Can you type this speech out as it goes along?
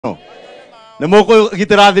Na muko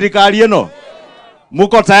gitira thirikari ino.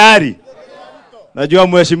 Muko tayari? Najua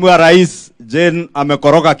Mheshimiwa Rais Jane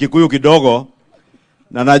amekoroga Kikuyu kidogo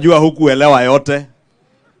na najua hukuelewa yote.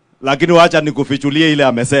 Lakini wacha nikufichulie ile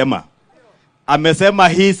amesema. Amesema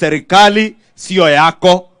hii serikali sio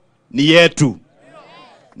yako, ni yetu.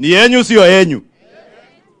 Ni yenyu sio yenyu.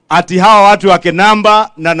 Ati hawa watu wa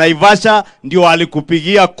Kinamba na Naivasha ndio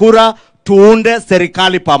walikupigia kura tuunde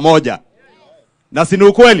serikali pamoja. Na si ni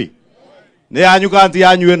ukweli? Ni yanyu kanti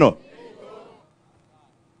yanyu eno.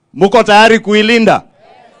 Muko tayari kuilinda?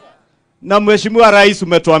 Na Mheshimiwa Rais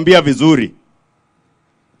umetuambia vizuri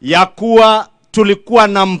ya kuwa tulikuwa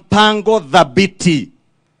na mpango dhabiti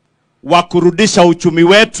wa kurudisha uchumi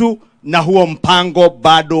wetu, na huo mpango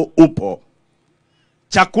bado upo.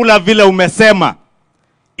 Chakula vile umesema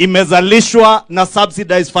imezalishwa na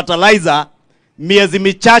subsidized fertilizer. Miezi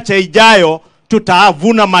michache ijayo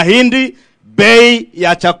tutavuna mahindi, bei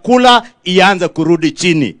ya chakula ianze kurudi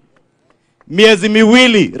chini. Miezi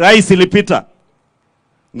miwili rais ilipita,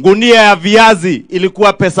 ngunia ya viazi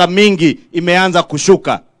ilikuwa pesa mingi, imeanza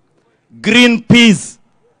kushuka. Green peas,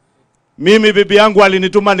 mimi bibi yangu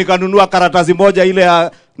alinituma nikanunua karatasi moja ile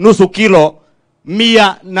ya nusu kilo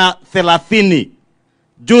 130.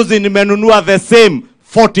 Juzi nimenunua the same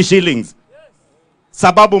 40 shillings.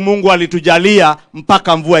 Sababu Mungu alitujalia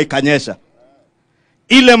mpaka mvua ikanyesha.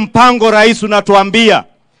 Ile mpango rais unatuambia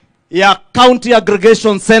ya county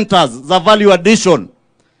aggregation centers za value addition,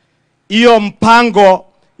 hiyo mpango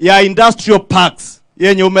ya industrial parks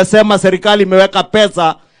yenye umesema serikali imeweka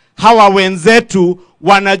pesa, hawa wenzetu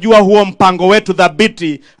wanajua huo mpango wetu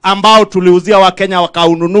dhabiti ambao tuliuzia Wakenya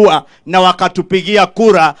wakaununua na wakatupigia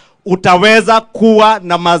kura, utaweza kuwa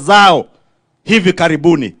na mazao hivi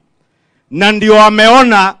karibuni. Na ndio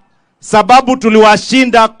wameona sababu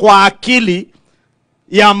tuliwashinda kwa akili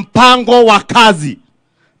ya mpango wa kazi,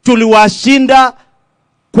 tuliwashinda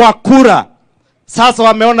kwa kura. Sasa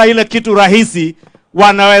wameona ile kitu rahisi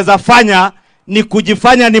wanaweza fanya ni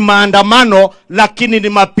kujifanya ni maandamano, lakini ni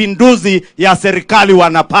mapinduzi ya serikali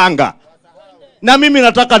wanapanga. Na mimi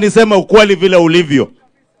nataka niseme ukweli vile ulivyo.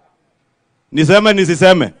 Niseme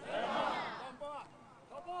nisiseme?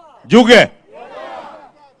 Juge?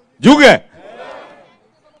 Juge?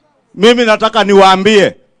 Mimi nataka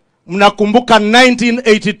niwaambie, mnakumbuka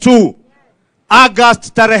 1982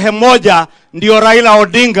 August tarehe 1 ndio Raila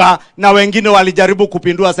Odinga na wengine walijaribu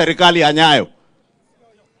kupindua serikali ya Nyayo.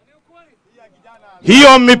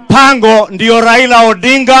 Hiyo mipango ndio Raila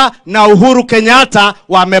Odinga na Uhuru Kenyatta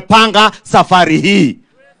wamepanga safari hii.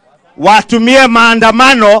 Watumie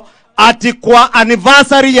maandamano ati kwa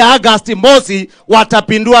anniversary ya August mosi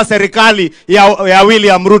watapindua serikali ya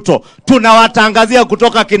William Ruto. Tunawatangazia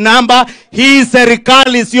kutoka Kinamba, hii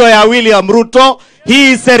serikali sio ya William Ruto,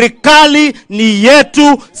 hii serikali ni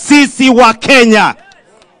yetu sisi wa Kenya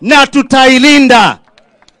na tutailinda.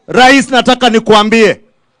 Rais, nataka nikuambie,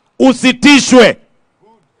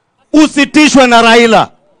 usitishwe na Raila,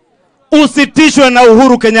 usitishwe na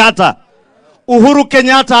Uhuru Kenyatta. Uhuru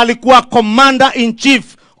Kenyatta alikuwa commander in chief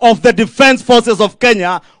of the defense forces of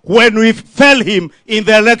Kenya when we fell him in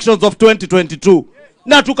the elections of 2022.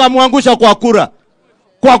 Na tukamwangusha kwa kura,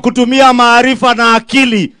 kwa kutumia maarifa na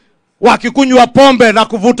akili, wakikunywa pombe na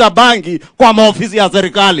kuvuta bangi kwa maofisi ya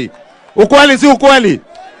serikali. Ukweli si ukweli?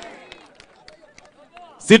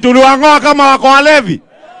 Si tuliwangoa kama wako walevi?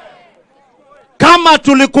 Kama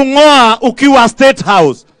tulikungoa ukiwa State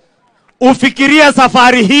House, ufikirie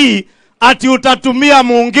safari hii ati utatumia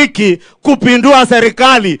muungiki kupindua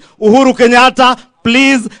serikali. Uhuru Kenyatta,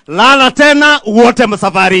 please lala tena uote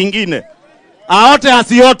safari ingine. Aote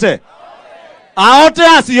asiote. Aote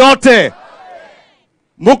asiote.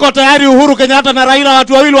 Muko tayari Uhuru Kenyatta na Raila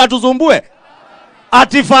watu wawili watusumbue?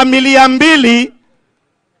 Ati familia mbili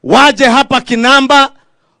waje hapa Kinamba,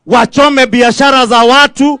 wachome biashara za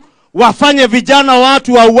watu, wafanye vijana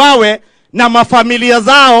watu wauawe na mafamilia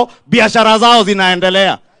zao, biashara zao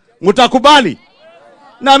zinaendelea. Mutakubali?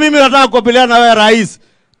 Na mimi nataka kukubaliana na wewe rais,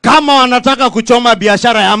 kama wanataka kuchoma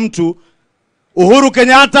biashara ya mtu, Uhuru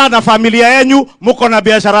Kenyatta na familia yenu muko na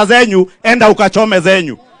biashara zenyu, enda ukachome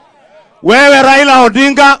zenyu. Wewe Raila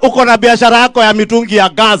Odinga uko na biashara yako ya mitungi ya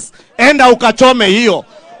gas, enda ukachome hiyo.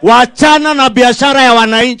 Wachana na biashara ya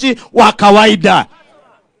wananchi wa kawaida.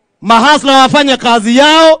 Mahasla wafanye kazi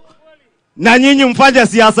yao na nyinyi mfanye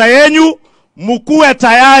siasa yenu, mkuwe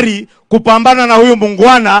tayari kupambana na huyu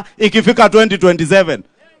mungwana ikifika 2027.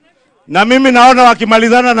 Na mimi naona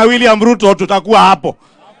wakimalizana na William Ruto tutakuwa hapo.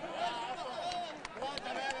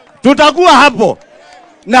 Tutakuwa hapo.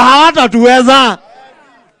 Na hawatatuweza.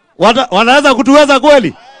 Wanaweza kutuweza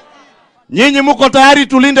kweli? Nyinyi mko tayari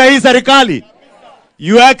tulinde hii serikali?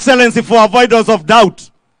 Your Excellency, for avoidance of doubt,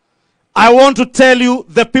 I want to tell you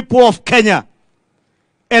the people of Kenya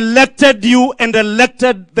elected you and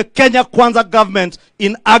elected the Kenya Kwanza government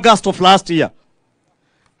in August of last year.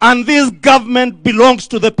 And this government belongs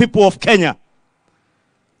to the people of Kenya.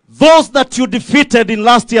 Those that you defeated in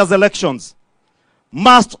last year's elections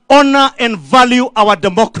must honor and value our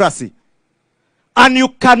democracy. And you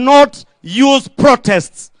cannot use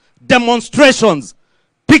protests, demonstrations,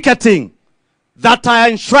 picketing that are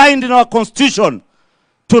enshrined in our constitution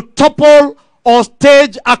to topple or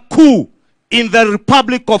stage a coup in the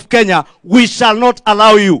Republic of Kenya. We shall not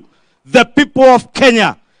allow you. The people of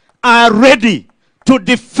Kenya are ready to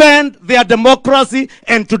defend their democracy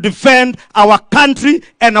and to defend our country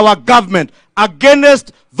and our government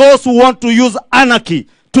against those who want to use anarchy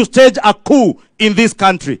to stage a coup in this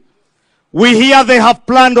country. We hear they have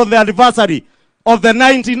planned on the anniversary of the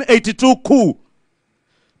 1982 coup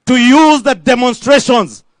to use the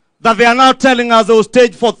demonstrations that they are now telling us they will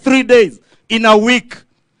stage for 3 days in a week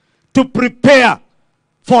to prepare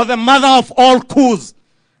for the mother of all coups.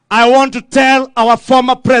 I want to tell our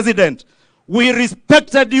former president, we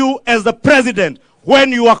respected you as the president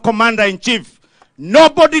when you were commander-in-chief.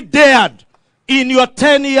 Nobody dared in your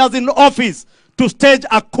 10 years in office to stage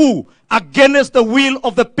a coup against the will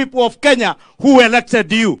of the people of Kenya who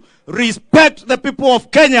elected you. Respect the people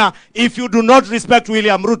of Kenya if you do not respect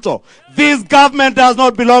William Ruto. This government does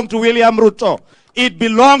not belong to William Ruto. It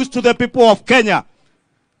belongs to the people of Kenya.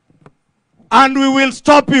 And we will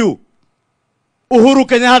stop you, Uhuru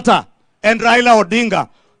Kenyatta and Raila ODINGA.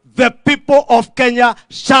 The people of Kenya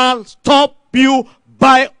shall stop you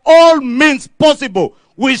by all means possible.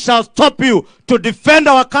 We shall stop you to defend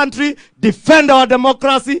our country, defend our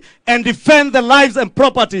democracy, and defend the lives and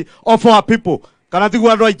property of our people.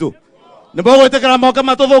 Kanatigu adwaitu. Nibogo itekana moka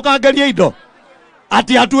matozo kaangalia ido.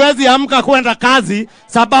 Ati hatuwezi amka kwenda kazi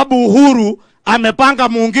sababu Uhuru amepanga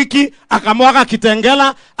Mungiki, akamwaga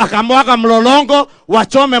Kitengela, akamwaga Mlolongo,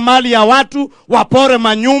 wachome mali ya watu, wapore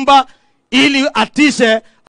manyumba ili atishe